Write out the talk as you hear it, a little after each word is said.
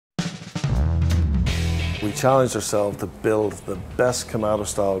We challenged ourselves to build the best Kamado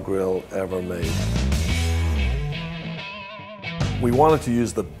style grill ever made. We wanted to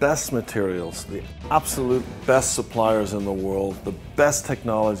use the best materials, the absolute best suppliers in the world, the best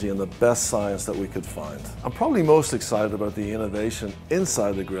technology and the best science that we could find. I'm probably most excited about the innovation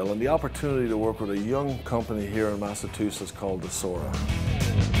inside the grill and the opportunity to work with a young company here in Massachusetts called the SloRoller.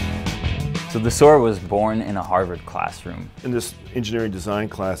 So the SloRoller was born in a Harvard classroom. In this engineering design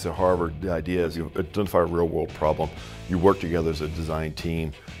class at Harvard, the idea is you identify a real world problem, you work together as a design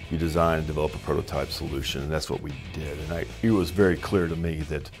team, you design and develop a prototype solution, and that's what we did. And it was very clear to me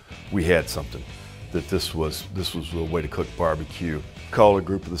that we had something, that this was a way to cook barbecue. Called a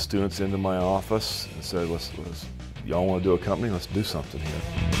group of the students into my office and said, y'all want to do a company? Let's do something here.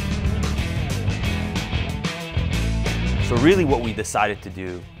 So really what we decided to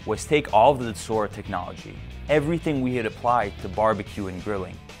do was take all of the SloRoller technology, everything we had applied to barbecue and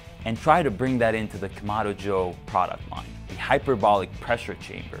grilling, and try to bring that into the Kamado Joe product line, the hyperbolic pressure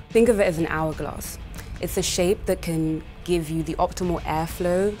chamber. Think of it as an hourglass. It's a shape that can give you the optimal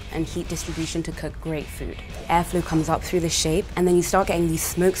airflow and heat distribution to cook great food. Airflow comes up through the shape, and then you start getting these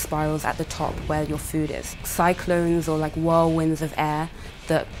smoke spirals at the top where your food is. Cyclones or like whirlwinds of air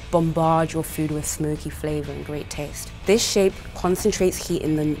that bombard your food with smoky flavor and great taste. This shape concentrates heat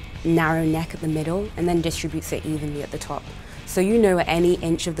in the narrow neck at the middle and then distributes it evenly at the top. So you know at any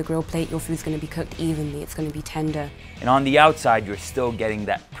inch of the grill plate your food's going to be cooked evenly, it's going to be tender. And on the outside you're still getting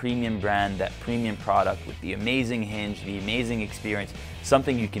that premium brand, that premium product with the amazing hinge, the amazing experience,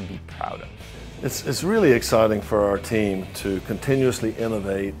 something you can be proud of. It's really exciting for our team to continuously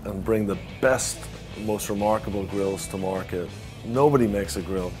innovate and bring the best, most remarkable grills to market. Nobody makes a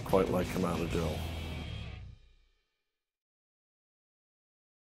grill quite like Kamado Joe.